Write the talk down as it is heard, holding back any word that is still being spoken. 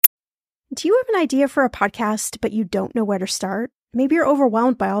Do you have an idea for a podcast, but you don't know where to start? Maybe you're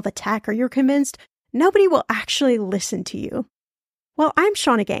overwhelmed by all the tech, or you're convinced nobody will actually listen to you. Well, I'm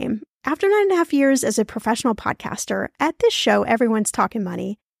Shauna Game. After 9.5 years as a professional podcaster, at this show, everyone's talking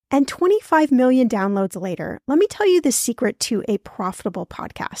money, and 25 million downloads later, let me tell you the secret to a profitable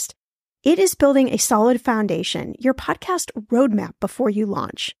podcast. It is building a solid foundation, your podcast roadmap before you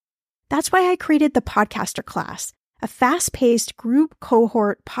launch. That's why I created the Podcaster Class, a fast-paced group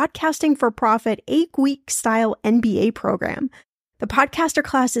cohort podcasting for profit 8-week style MBA program. The Podcaster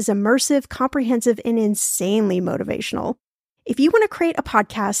Class is immersive, comprehensive, and insanely motivational. If you want to create a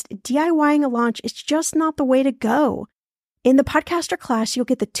podcast, DIYing a launch is just not the way to go. In the Podcaster Class, you'll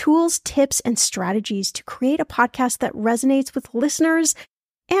get the tools, tips, and strategies to create a podcast that resonates with listeners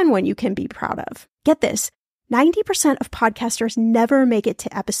and one you can be proud of. Get this, 90% of podcasters never make it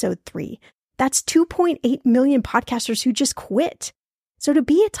to episode 3. That's 2.8 million podcasters who just quit. So to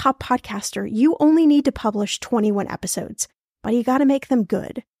be a top podcaster, you only need to publish 21 episodes, but you got to make them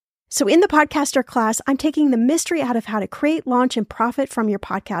good. So in the Podcaster Class, I'm taking the mystery out of how to create, launch, and profit from your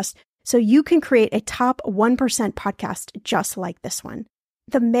podcast so you can create a top 1% podcast just like this one.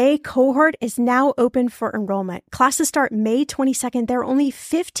 The May cohort is now open for enrollment. Classes start May 22nd. There are only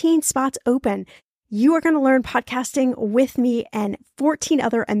 15 spots open. You are going to learn podcasting with me and 14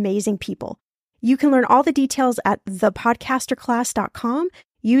 other amazing people. You can learn all the details at thepodcasterclass.com.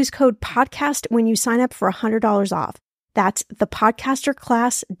 Use code PODCAST when you sign up for $100 off. That's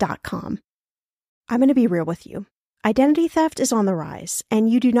thepodcasterclass.com. I'm going to be real with you. Identity theft is on the rise, and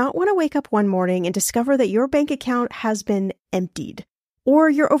you do not want to wake up one morning and discover that your bank account has been emptied, or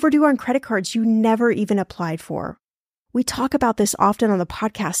you're overdue on credit cards you never even applied for. We talk about this often on the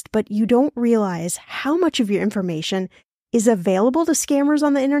podcast, but you don't realize how much of your information is available to scammers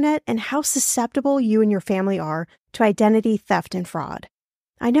on the internet and how susceptible you and your family are to identity theft and fraud.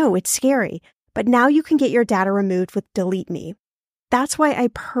 I know it's scary, but now you can get your data removed with Delete Me. That's why I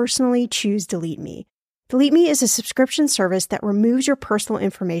personally choose Delete Me. Delete Me is a subscription service that removes your personal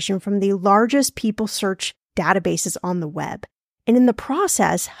information from the largest people search databases on the web, and in the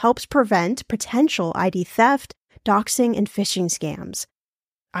process helps prevent potential ID theft, doxing, and phishing scams.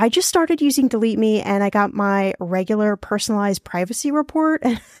 I just started using Delete Me and I got my regular personalized privacy report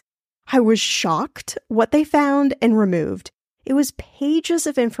and I was shocked what they found and removed. It was pages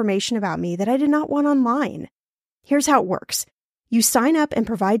of information about me that I did not want online. Here's how it works. You sign up and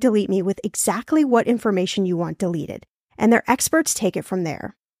provide Delete Me with exactly what information you want deleted, and their experts take it from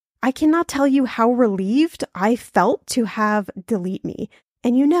there. I cannot tell you how relieved I felt to have Delete Me.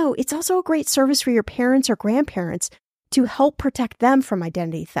 And it's also a great service for your parents or grandparents to help protect them from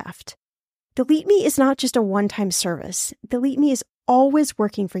identity theft. Delete Me is not just a one-time service. Delete Me is always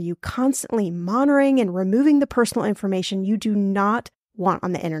working for you, constantly monitoring and removing the personal information you do not want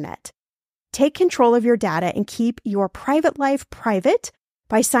on the internet. Take control of your data and keep your private life private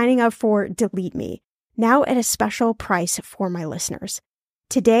by signing up for Delete Me, now at a special price for my listeners.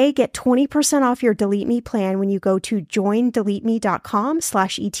 Today, get 20% off your Delete Me plan when you go to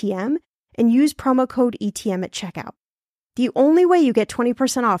joindeleteme.com/ETM and use promo code ETM at checkout. The only way you get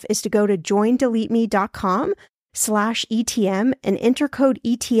 20% off is to go to joindeleteme.com/ETM and enter code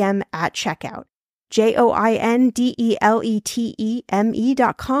ETM at checkout.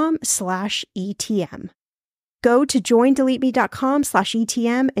 joindeleteme.com/ETM. Go to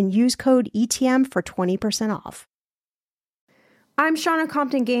joindeleteme.com/ETM and use code ETM for 20% off. I'm Shauna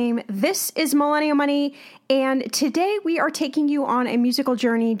Compton Game. This is Millennial Money, and today we are taking you on a musical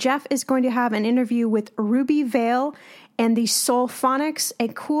journey. Jeff is going to have an interview with Velle and the Soulphonics, a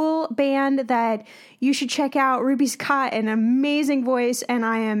cool band that you should check out. Ruby's got an amazing voice, and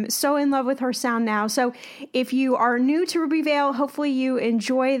I am so in love with her sound now. So if you are new to Velle, hopefully you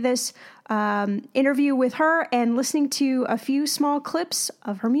enjoy this interview with her and listening to a few small clips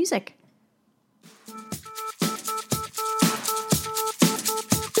of her music.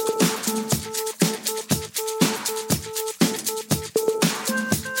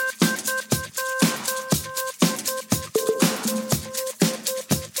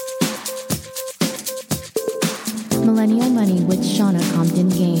 Millennial Money with Shauna Compton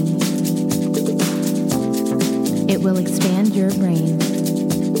Game. It will expand your brain.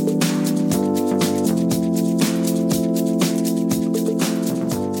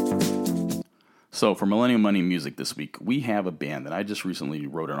 So for Millennial Money Music this week, we have a band that I just recently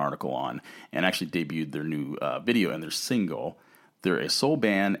wrote an article on and actually debuted their new video and their single. They're a soul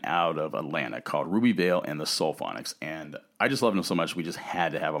band out of Atlanta called Velle and the Soulphonics, and I just love them so much we just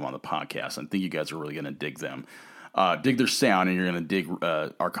had to have them on the podcast, and I think you guys are really going to dig them. dig their sound, and you're going to dig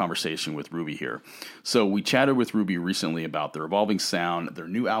our conversation with Ruby here. So we chatted with Ruby recently about their evolving sound, their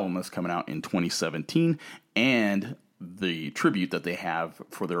new album that's coming out in 2017, and the tribute that they have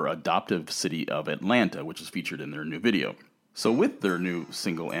for their adoptive city of Atlanta, which is featured in their new video. So with their new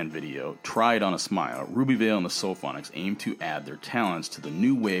single and video, Try It on a Smile, Ruby Velle and the Soulphonics aim to add their talents to the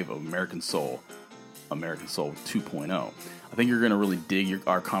new wave of American Soul 2.0. I think you're going to really dig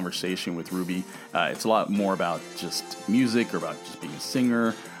our conversation with Ruby. It's a lot more about just music or about just being a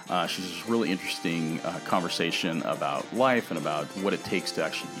singer. She's just really interesting conversation about life and about what it takes to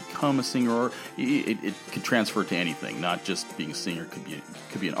actually become a singer. Or it could transfer to anything, not just being a singer.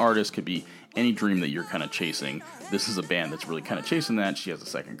 Could be an artist, could be any dream that you're kind of chasing. This is a band that's really kind of chasing that. She has a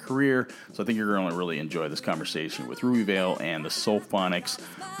second career. So I think you're going to really enjoy this conversation with Ruby Velle and the Soulphonics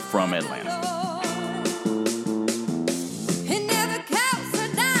from Atlanta.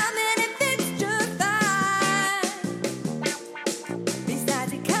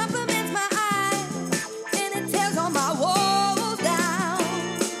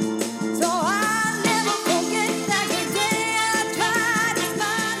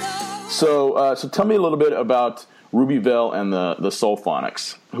 So tell me a little bit about Ruby Velle and the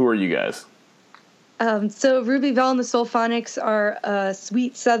Soulphonics. Who are you guys? So Ruby Velle and the Soulphonics are a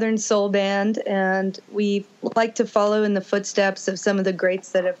sweet Southern soul band, and we like to follow in the footsteps of some of the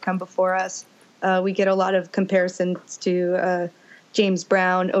greats that have come before us. We get a lot of comparisons to James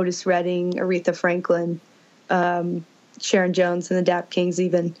Brown, Otis Redding, Aretha Franklin, Sharon Jones, and the Dap Kings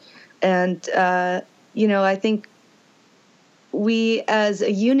even. And, I think we as a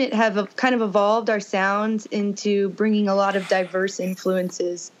unit have kind of evolved our sound into bringing a lot of diverse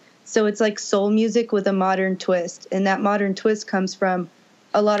influences. So it's like soul music with a modern twist. And that modern twist comes from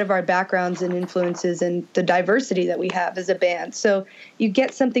a lot of our backgrounds and influences and the diversity that we have as a band. So you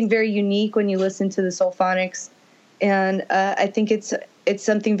get something very unique when you listen to the Soulphonics. And I think it's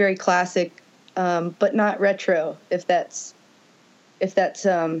something very classic, but not retro, if that's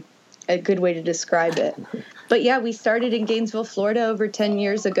a good way to describe it. But yeah, we started in Gainesville, Florida over 10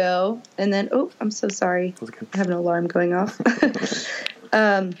 years ago. And then, I'm so sorry. I have an alarm going off.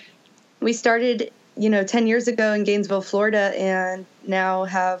 We started, 10 years ago in Gainesville, Florida, and now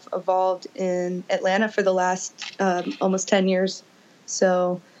have evolved in Atlanta for the last almost 10 years.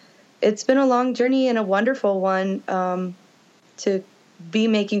 So it's been a long journey and a wonderful one to be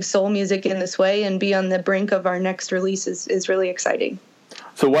making soul music in this way and be on the brink of our next release is really exciting.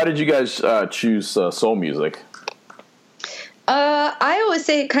 So why did you guys choose soul music? I always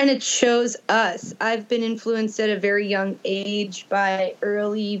say it kind of chose us. I've been influenced at a very young age by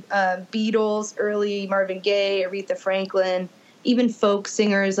early Beatles, early Marvin Gaye, Aretha Franklin, even folk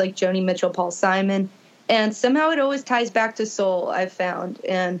singers like Joni Mitchell, Paul Simon. And somehow it always ties back to soul, I've found.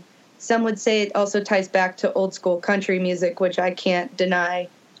 And some would say it also ties back to old school country music, which I can't deny,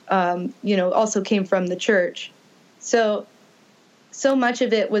 also came from the church. So much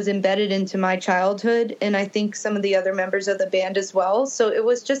of it was embedded into my childhood, and I think some of the other members of the band as well. So it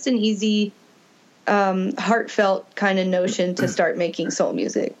was just an easy, heartfelt kind of notion to start making soul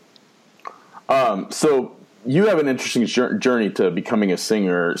music. So you have an interesting journey to becoming a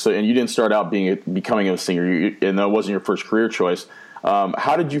singer. And you didn't start out becoming a singer, and that wasn't your first career choice.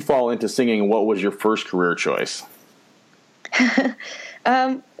 How did you fall into singing, and what was your first career choice?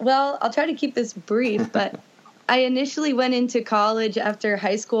 Well, I'll try to keep this brief, but I initially went into college after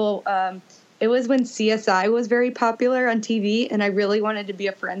high school. It was when CSI was very popular on TV, and I really wanted to be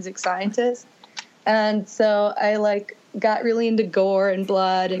a forensic scientist. And so I got really into gore and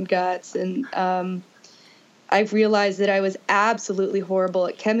blood and guts, and I realized that I was absolutely horrible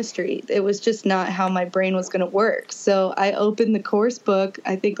at chemistry. It was just not how my brain was going to work. So I opened the course book,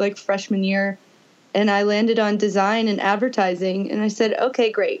 I think freshman year, and I landed on design and advertising. And I said,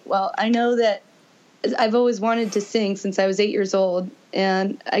 okay, great. Well, I know that I've always wanted to sing since I was 8 years old,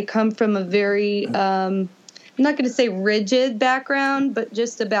 and I come from a very, I'm not going to say rigid background, but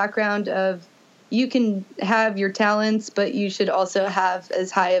just a background of you can have your talents, but you should also have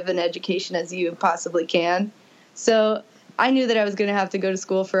as high of an education as you possibly can. So I knew that I was going to have to go to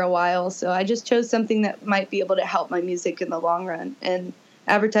school for a while, so I just chose something that might be able to help my music in the long run. And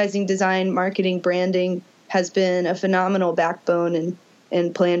advertising, design, marketing, branding has been a phenomenal backbone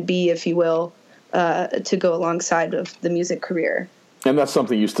and plan B, if you will, to go alongside of the music career. And that's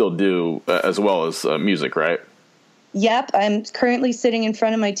something you still do as well as music, right? Yep. I'm currently sitting in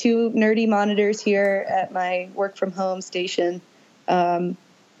front of my two nerdy monitors here at my work from home station.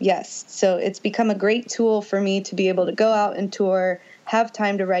 Yes. So it's become a great tool for me to be able to go out and tour, have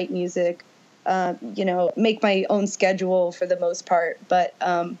time to write music, make my own schedule for the most part. But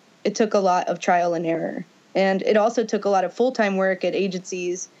it took a lot of trial and error. And it also took a lot of full-time work at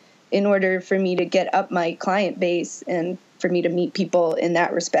agencies in order for me to get up my client base and for me to meet people in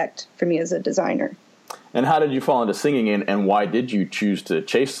that respect for me as a designer. And how did you fall into singing, and why did you choose to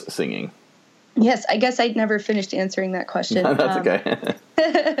chase singing? Yes, I guess I'd never finished answering that question. That's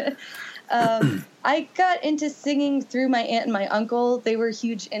okay. I got into singing through my aunt and my uncle. They were a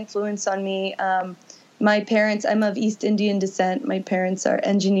huge influence on me. My parents, I'm of East Indian descent. My parents are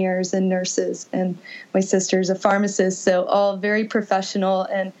engineers and nurses, and my sister's a pharmacist, so all very professional.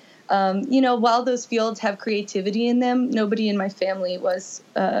 And, while those fields have creativity in them, nobody in my family was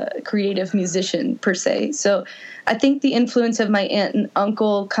a creative musician per se. So I think the influence of my aunt and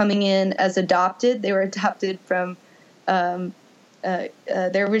uncle coming in as adopted, they were adopted from, they're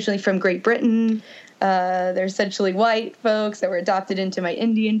originally from Great Britain. They're essentially white folks that were adopted into my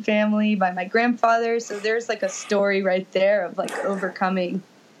Indian family by my grandfather. So there's like a story right there of like overcoming,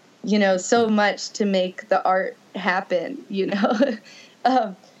 so much to make the art happen,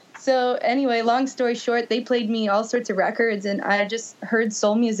 So anyway, long story short, they played me all sorts of records, and I just heard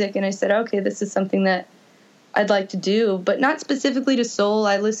soul music, and I said, okay, this is something that I'd like to do, but not specifically to soul.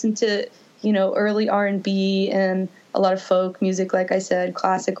 I listened to, early R&B and a lot of folk music, like I said,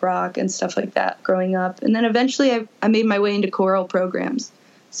 classic rock and stuff like that growing up. And then eventually I made my way into choral programs.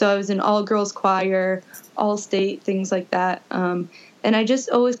 So I was in all-girls choir, all-state, things like that. And I just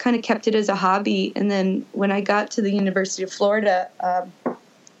always kind of kept it as a hobby. And then when I got to the University of Florida,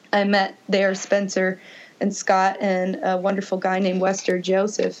 I met there Spencer and Scott and a wonderful guy named Wester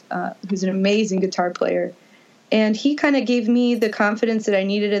Joseph, who's an amazing guitar player. And he kind of gave me the confidence that I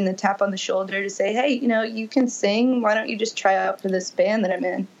needed and the tap on the shoulder to say, hey, you can sing. Why don't you just try out for this band that I'm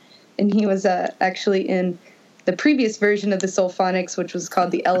in? And he was actually in the previous version of the Soulphonics, which was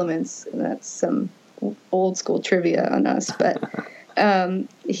called The Elements. And that's some old school trivia on us. But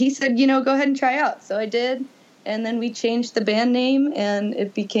he said, go ahead and try out. So I did. And then we changed the band name, and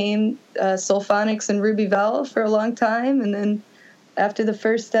it became Soulphonics and Ruby Velle for a long time. And then after the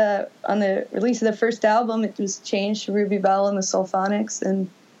first, on the release of the first album, it was changed to Ruby Velle and the Soulphonics, and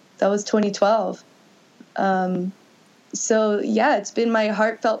that was 2012. So yeah, it's been my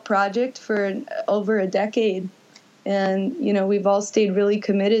heartfelt project for over a decade. And, we've all stayed really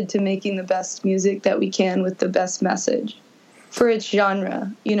committed to making the best music that we can with the best message for its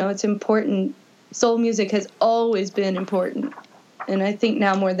genre. It's important. Soul music has always been important. And I think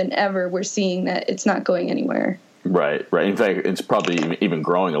now more than ever, we're seeing that it's not going anywhere. Right. In fact, it's probably even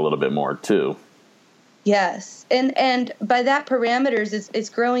growing a little bit more, too. Yes. And by that parameters, it's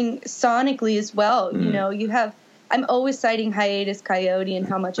growing sonically as well. I'm always citing Hiatus Coyote and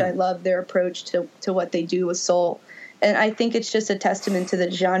how much I love their approach to what they do with soul. And I think it's just a testament to the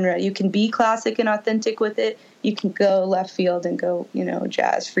genre. You can be classic and authentic with it. You can go left field and go,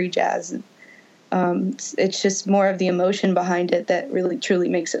 jazz, free jazz. It's just more of the emotion behind it that really, truly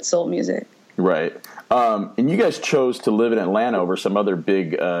makes it soul music. Right. And you guys chose to live in Atlanta over some other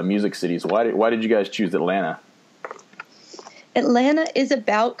big music cities. Why did you guys choose Atlanta? Atlanta is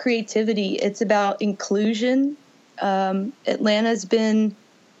about creativity. It's about inclusion. Atlanta's been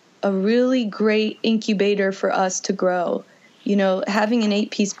a really great incubator for us to grow. Having an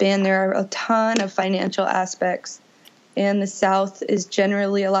 8-piece band, there are a ton of financial aspects, and the South is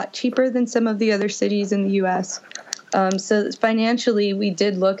generally a lot cheaper than some of the other cities in the U.S. So financially, we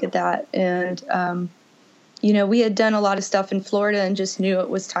did look at that, and we had done a lot of stuff in Florida and just knew it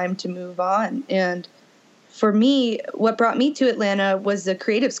was time to move on. And for me, what brought me to Atlanta was the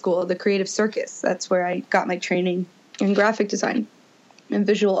creative school, the Creative Circus. That's where I got my training in graphic design and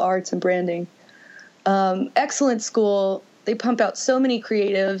visual arts and branding. Excellent school. They pump out so many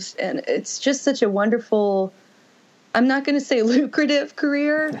creatives, and it's just such a wonderful, I'm not going to say lucrative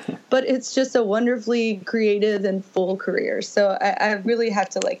career, but it's just a wonderfully creative and full career. So I really have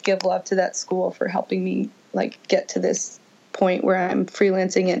to give love to that school for helping me get to this point where I'm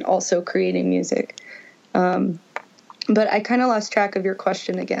freelancing and also creating music. But I kind of lost track of your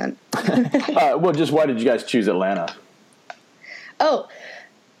question again. Well, just why did you guys choose Atlanta?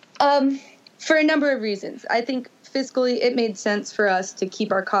 For a number of reasons. I think fiscally it made sense for us to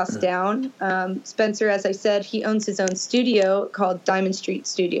keep our costs down. Spencer, as I said, he owns his own studio called Diamond Street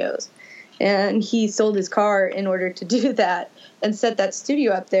Studios. And he sold his car in order to do that and set that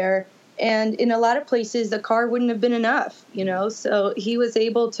studio up there. And in a lot of places, the car wouldn't have been enough, So he was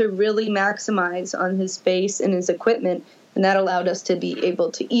able to really maximize on his space and his equipment. And that allowed us to be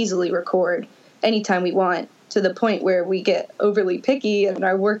able to easily record anytime we want, to the point where we get overly picky and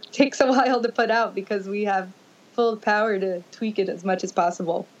our work takes a while to put out because we have full power to tweak it as much as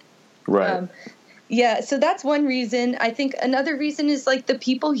possible. Right. So that's one reason. I think another reason is the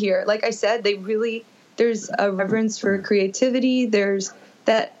people here. Like I said, they really there's a reverence for creativity. There's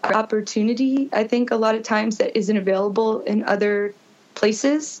that opportunity, I think, a lot of times that isn't available in other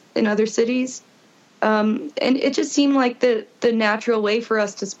places, in other cities. And it just seemed like the natural way for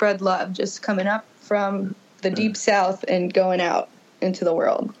us to spread love, just coming up from the deep South and going out into the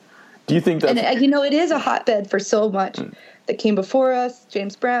world. Do you think that? And, it is a hotbed for so much that came before us.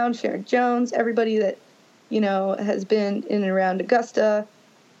 James Brown, Sharon Jones, everybody that, has been in and around Augusta,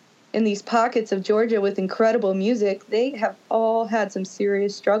 in these pockets of Georgia with incredible music, they have all had some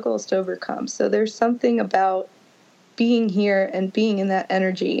serious struggles to overcome. So there's something about being here and being in that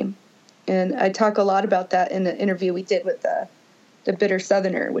energy. And I talk a lot about that in the interview we did with the Bitter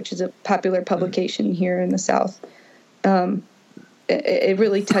Southerner, which is a popular publication here in the South. It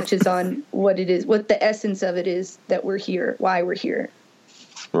really touches on what it is, what the essence of it is that we're here, why we're here.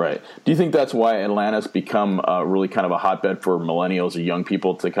 Right. Do you think that's why Atlanta's become really kind of a hotbed for millennials or young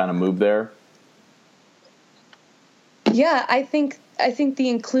people to kind of move there? Yeah, I think the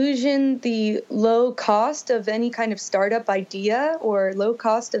inclusion, the low cost of any kind of startup idea or low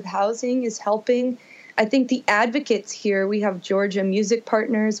cost of housing is helping. I think the advocates here, we have Georgia Music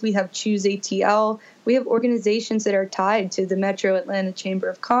Partners, we have Choose ATL, we have organizations that are tied to the Metro Atlanta Chamber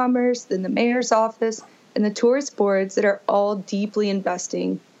of Commerce, then the mayor's office, and the tourist boards that are all deeply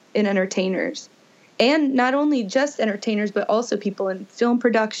investing in entertainers. And not only just entertainers, but also people in film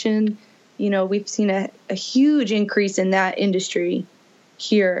production. We've seen a huge increase in that industry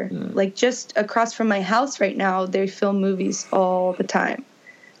here. Like just across from my house right now, they film movies all the time.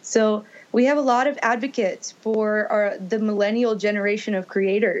 So we have a lot of advocates for the millennial generation of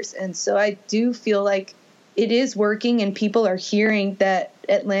creators. And so I do feel like it is working and people are hearing that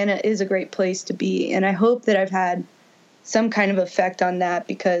Atlanta is a great place to be. And I hope that I've had some kind of effect on that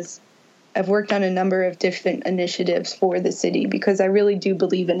because I've worked on a number of different initiatives for the city because I really do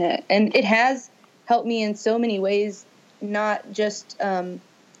believe in it. And it has helped me in so many ways, not just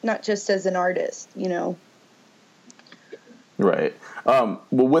as an artist, Right. Well,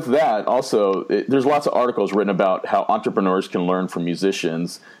 with that, also, there's lots of articles written about how entrepreneurs can learn from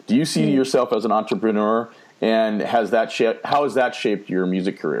musicians. Do you see yourself as an entrepreneur, and how has that shaped your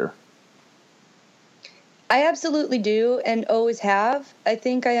music career? I absolutely do, and always have. I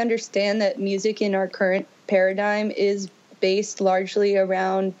think I understand that music in our current paradigm is based largely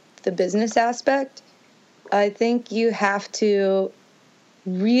around the business aspect. I think you have to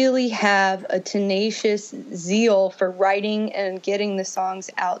really have a tenacious zeal for writing and getting the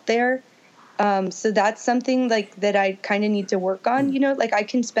songs out there. So that's something that I kind of need to work on. I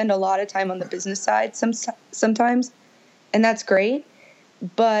can spend a lot of time on the business side sometimes, and that's great.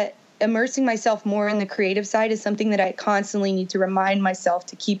 But immersing myself more in the creative side is something that I constantly need to remind myself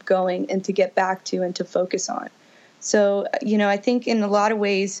to keep going and to get back to and to focus on. So, I think in a lot of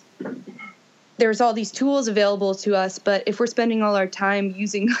ways, there's all these tools available to us, but if we're spending all our time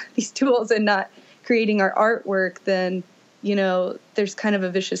using these tools and not creating our artwork, then, there's kind of a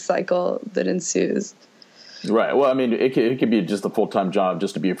vicious cycle that ensues. Right. Well, I mean, it could be just a full-time job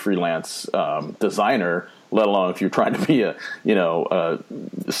just to be a freelance designer, let alone if you're trying to be a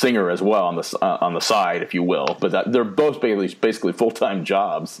singer as well on the side, if you will. But they're both basically full-time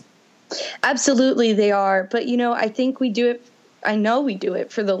jobs. Absolutely, they are. But, I think we do it. I know we do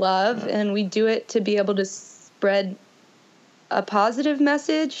it for the love, and we do it to be able to spread a positive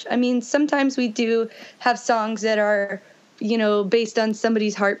message. I mean, sometimes we do have songs that are, based on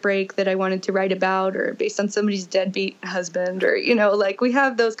somebody's heartbreak that I wanted to write about, or based on somebody's deadbeat husband, or, we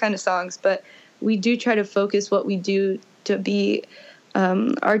have those kind of songs, but we do try to focus what we do to be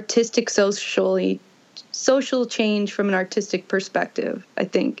artistic, social change from an artistic perspective, I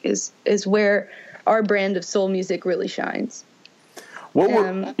think is where our brand of soul music really shines.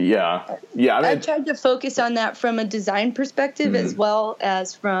 I tried to focus on that from a design perspective as well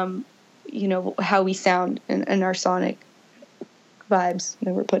as from, how we sound and our sonic vibes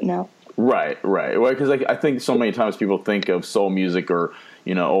that we're putting out. Right. Well, because I think so many times people think of soul music or,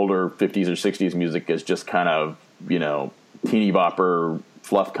 older 50s or 60s music as just kind of, teeny bopper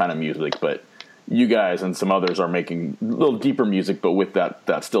fluff kind of music. But you guys and some others are making a little deeper music, but with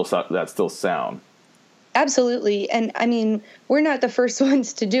that still sound. Absolutely. And I mean, we're not the first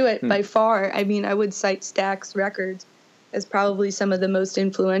ones to do it by far. I mean, I would cite Stax Records as probably some of the most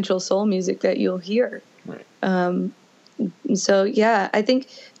influential soul music that you'll hear. Right. So, yeah, I think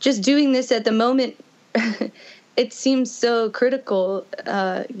just doing this at the moment, it seems so critical,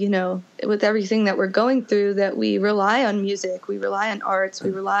 with everything that we're going through, that we rely on music, we rely on arts,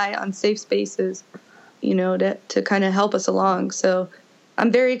 we rely on safe spaces, to kind of help us along. So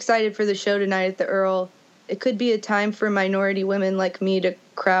I'm very excited for the show tonight at the Earl. it could be a time for minority women like me to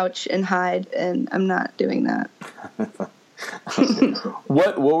crouch and hide, and I'm not doing that.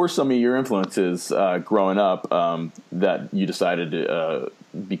 What were some of your influences growing up that you decided to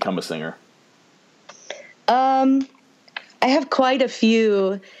become a singer? I have quite a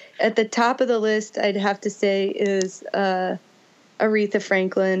few. At the top of the list, I'd have to say, is Aretha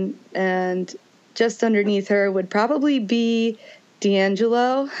Franklin, and just underneath her would probably be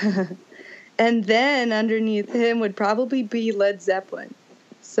D'Angelo. And then underneath him would probably be Led Zeppelin.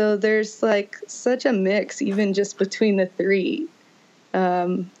 So there's like such a mix, even just between the three.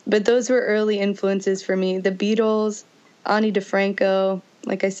 But those were early influences for me. The Beatles, Ani DeFranco,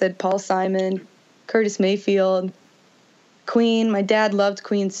 like I said, Paul Simon, Curtis Mayfield, Queen. My dad loved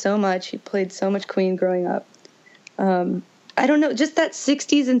Queen so much. He played so much Queen growing up. I don't know, just that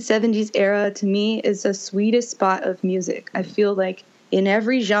 60s and 70s era to me is the sweetest spot of music. I feel like in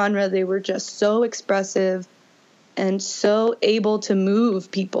every genre, they were just so expressive and so able to move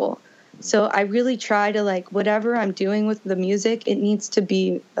people. So I really try to, like, whatever I'm doing with the music, it needs to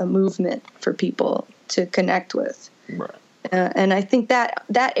be a movement for people to connect with. Right. And I think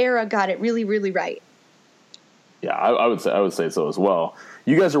that era got it really, really right. Yeah, I would say so as well.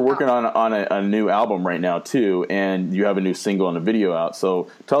 You guys are working on a new album right now too, and you have a new single and a video out.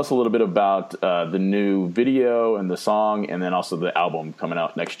 So tell us a little bit about the new video and the song, and then also the album coming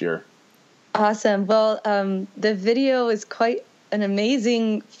out next year. Awesome. Well, the video is quite an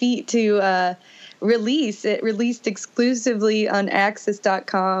amazing feat to release. It released exclusively on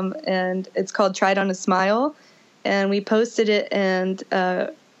Axis.com, and it's called Tried on a Smile. And we posted it, and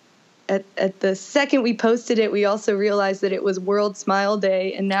at the second we posted it, we also realized that it was World Smile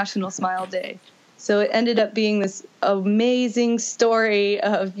Day and National Smile Day. So it ended up being this amazing story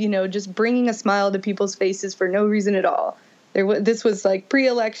of, just bringing a smile to people's faces for no reason at all. This was like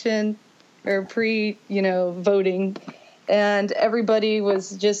pre-election or voting, and everybody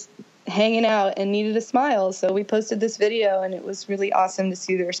was just hanging out and needed a smile. So we posted this video, and it was really awesome to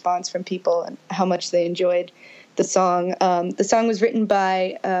see the response from people and how much they enjoyed the song. The song was written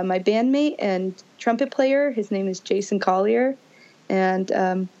by my bandmate and trumpet player. His name is Jason Collier.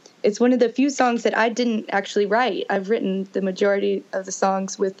 And it's one of the few songs that I didn't actually write. I've written the majority of the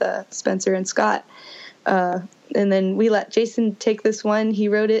songs with Spencer and Scott. And then we let Jason take this one. He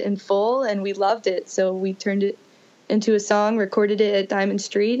wrote it in full, and we loved it. So we turned it into a song, recorded it at Diamond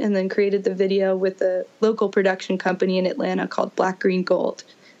Street, and then created the video with a local production company in Atlanta called Black Green Gold.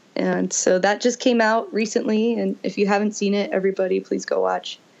 And so that just came out recently, and if you haven't seen it, everybody, please go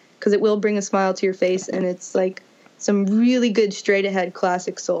watch, because it will bring a smile to your face, and it's like some really good straight-ahead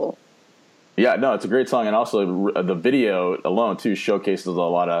classic soul. Yeah, no, it's a great song, and also the video alone, too, showcases a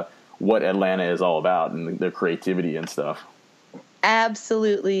lot of what Atlanta is all about and their creativity and stuff.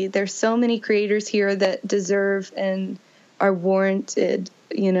 Absolutely. There's so many creators here that deserve and are warranted,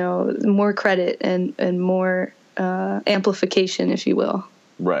 more credit and more amplification, if you will.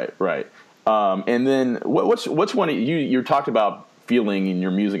 Right. And then what's one of you talked about feeling in your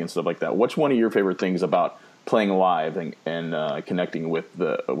music and stuff like that. What's one of your favorite things about playing live and connecting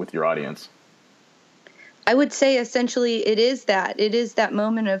with your audience? I would say essentially it is that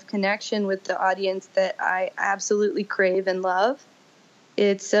moment of connection with the audience that I absolutely crave and love.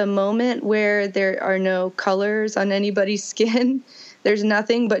 It's a moment where there are no colors on anybody's skin. There's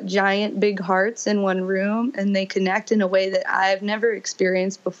nothing but giant big hearts in one room, and they connect in a way that I've never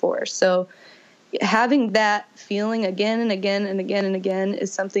experienced before. So having that feeling again and again and again and again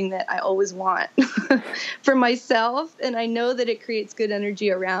is something that I always want for myself. And I know that it creates good energy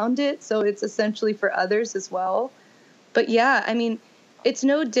around it. So it's essentially for others as well. But yeah, I mean, it's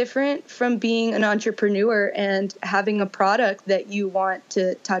no different from being an entrepreneur and having a product that you want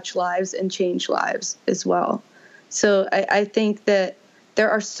to touch lives and change lives as well. So I think that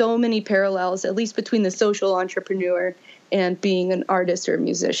there are so many parallels, at least between the social entrepreneur and being an artist or a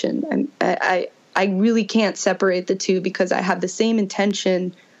musician. And I really can't separate the two, because I have the same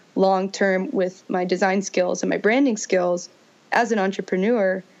intention long-term with my design skills and my branding skills as an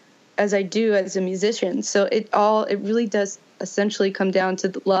entrepreneur as I do as a musician. So it really does essentially come down to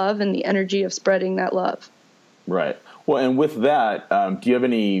the love and the energy of spreading that love. Right. Well, and with that, do you have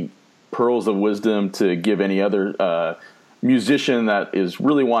any pearls of wisdom to give any other musician that is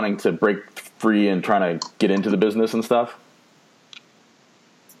really wanting to break free and trying to get into the business and stuff?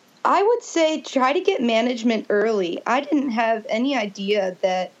 I would say try to get management early. I didn't have any idea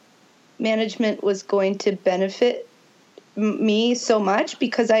that management was going to benefit me so much,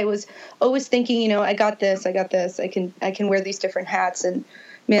 because I was always thinking, I got this, I can wear these different hats and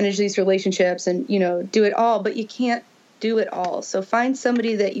manage these relationships and, do it all. But you can't do it all. So find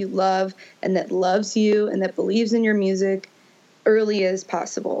somebody that you love and that loves you and that believes in your music early as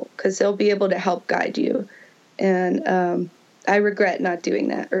possible, because they'll be able to help guide you. And I regret not doing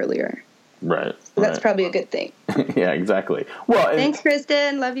that earlier. Right. So that's probably a good thing. Yeah, exactly. Well, thanks,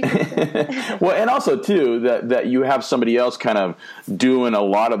 Kristen. Love you, Kristen. Well, and also too that you have somebody else kind of doing a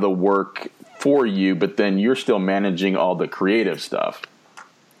lot of the work for you, but then you're still managing all the creative stuff.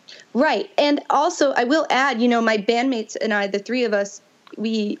 Right. And also, I will add, my bandmates and I, the three of us,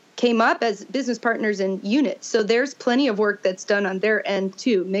 we came up as business partners in units. So there's plenty of work that's done on their end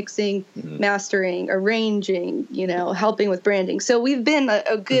too, mixing, mastering, arranging, helping with branding. So we've been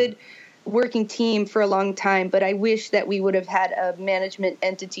a good working team for a long time, but I wish that we would have had a management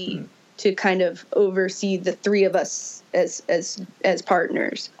entity to kind of oversee the three of us as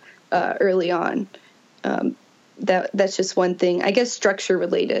partners early on. That's just one thing, I guess, structure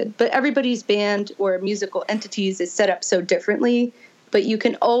related, but everybody's band or musical entities is set up so differently, but you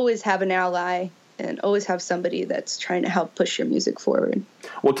can always have an ally and always have somebody that's trying to help push your music forward.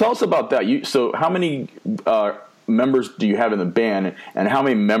 Well, tell us about that. So how many members do you have in the band, and how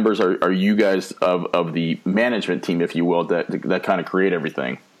many members are you guys of the management team, if you will, that kind of create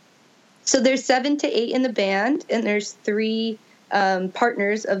everything? So there's 7 to 8 in the band, and there's 3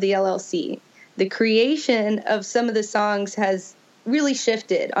 partners of the LLC. The creation of some of the songs has really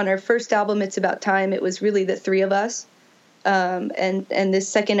shifted. On our first album, It's About Time, it was really the 3 of us. And this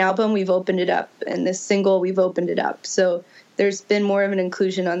second album, we've opened it up, and this single, we've opened it up. So there's been more of an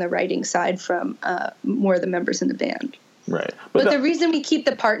inclusion on the writing side from more of the members in the band. Right. But the reason we keep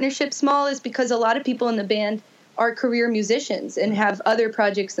the partnership small is because a lot of people in the band are career musicians and have other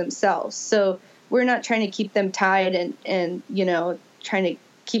projects themselves. So we're not trying to keep them tied and trying to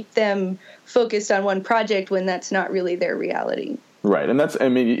keep them focused on one project when that's not really their reality. Right. And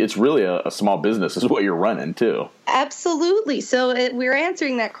it's really a small business is what you're running too. Absolutely. So we're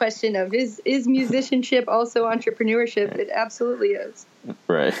answering that question of is musicianship also entrepreneurship? It absolutely is.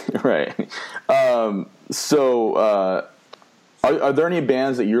 Right. Right. So are there any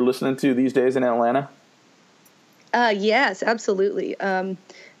bands that you're listening to these days in Atlanta? Yes, absolutely.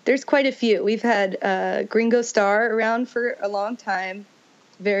 There's quite a few. We've had Gringo Starr around for a long time.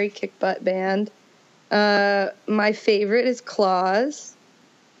 Very kick butt band. My favorite is Claus.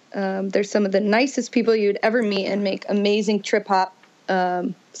 They're some of the nicest people you'd ever meet and make amazing trip hop,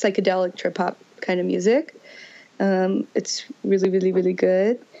 psychedelic trip hop kind of music. It's really, really, really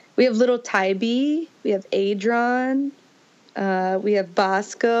good. We have Little Tybee. We have Adron. We have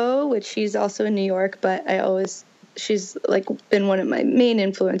Bosco, which she's also in New York, but she's like been one of my main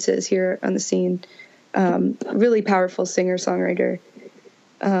influences here on the scene. Really powerful singer-songwriter.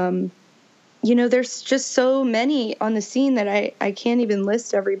 There's just so many on the scene that I can't even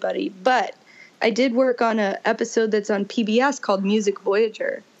list everybody. But I did work on an episode that's on PBS called Music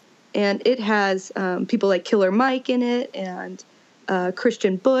Voyager. And it has people like Killer Mike in it and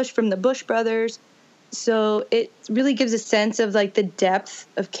Christian Bush from the Bush Brothers. So it really gives a sense of like the depth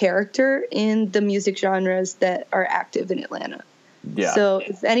of character in the music genres that are active in Atlanta. Yeah. So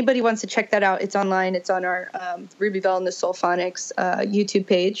if anybody wants to check that out, it's online. It's on our Ruby Velle and the Soulphonics YouTube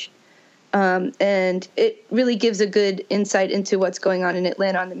page. And it really gives a good insight into what's going on in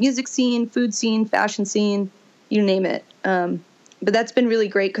Atlanta on the music scene, food scene, fashion scene, you name it. But that's been really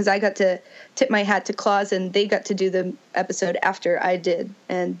great because I got to tip my hat to Claus, and they got to do the episode after I did.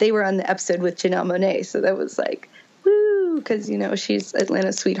 And they were on the episode with Janelle Monáe. So that was like, woo, because, she's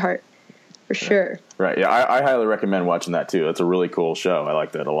Atlanta's sweetheart for sure. Right. Yeah, I highly recommend watching that too. That's a really cool show. I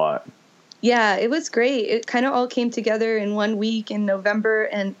like that a lot. Yeah, it was great. It kind of all came together in 1 week in November,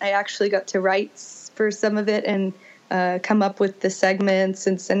 and I actually got to write for some of it and come up with the segments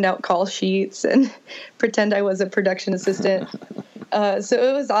and send out call sheets and pretend I was a production assistant. So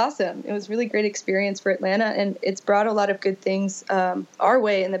it was awesome. It was a really great experience for Atlanta, and it's brought a lot of good things our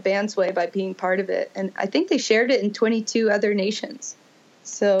way and the band's way by being part of it. And I think they shared it in 22 other nations.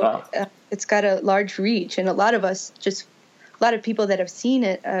 So it's got a large reach, and a lot of people that have seen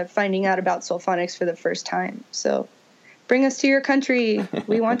it finding out about Soulphonics for the first time. So bring us to your country.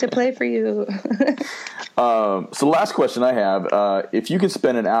 We want to play for you. So last question I have, if you could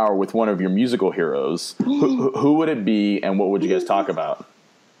spend an hour with one of your musical heroes, who would it be and what would you guys talk about?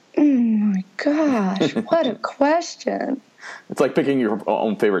 Oh my gosh, what a question. It's like picking your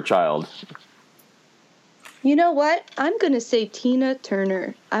own favorite child. You know what? I'm going to say Tina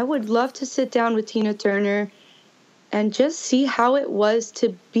Turner. I would love to sit down with Tina Turner and just see how it was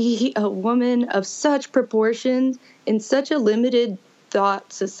to be a woman of such proportions in such a limited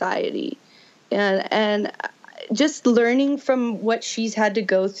thought society. And just learning from what she's had to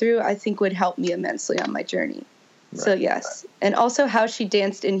go through, I think would help me immensely on my journey. So yes. And also how she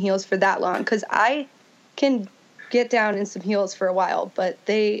danced in heels for that long, because I can get down in some heels for a while, but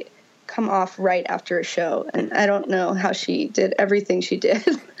they come off right after a show, and I don't know how she did everything she did.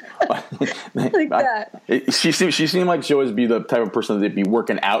 Like that. She seemed like she always be the type of person that'd be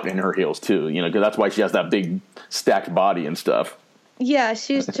working out in her heels too, because that's why she has that big stacked body and stuff. Yeah,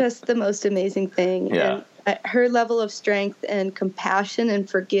 she's just the most amazing thing. Yeah. And her level of strength and compassion and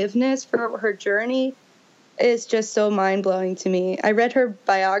forgiveness for her journey is just so mind-blowing to me. I read her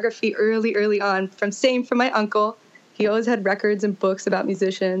biography early on from my uncle. He always had records and books about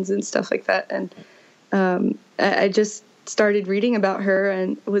musicians and stuff like that. And I just started reading about her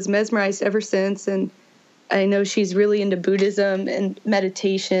and was mesmerized ever since. And I know she's really into Buddhism and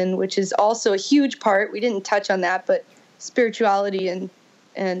meditation, which is also a huge part. We didn't touch on that, but spirituality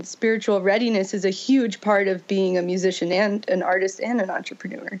and spiritual readiness is a huge part of being a musician and an artist and an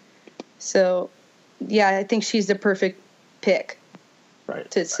entrepreneur. So, yeah, I think she's the perfect pick. Right.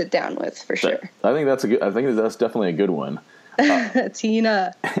 To sit down with for sure. I think that's definitely a good one.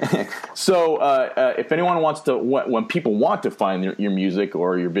 Tina. So, if anyone wants to, when people want to find your music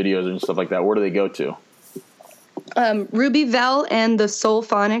or your videos and stuff like that, where do they go to? Ruby Velle and the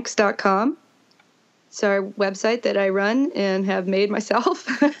Soulphonics.com. It's our website that I run and have made myself.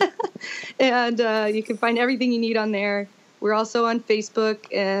 And you can find everything you need on there. We're also on Facebook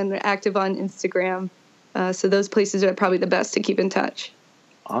and active on Instagram. So those places are probably the best to keep in touch.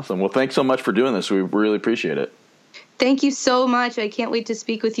 Awesome. Well, thanks so much for doing this. We really appreciate it. Thank you so much. I can't wait to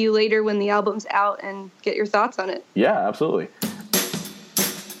speak with you later when the album's out and get your thoughts on it. Yeah, absolutely.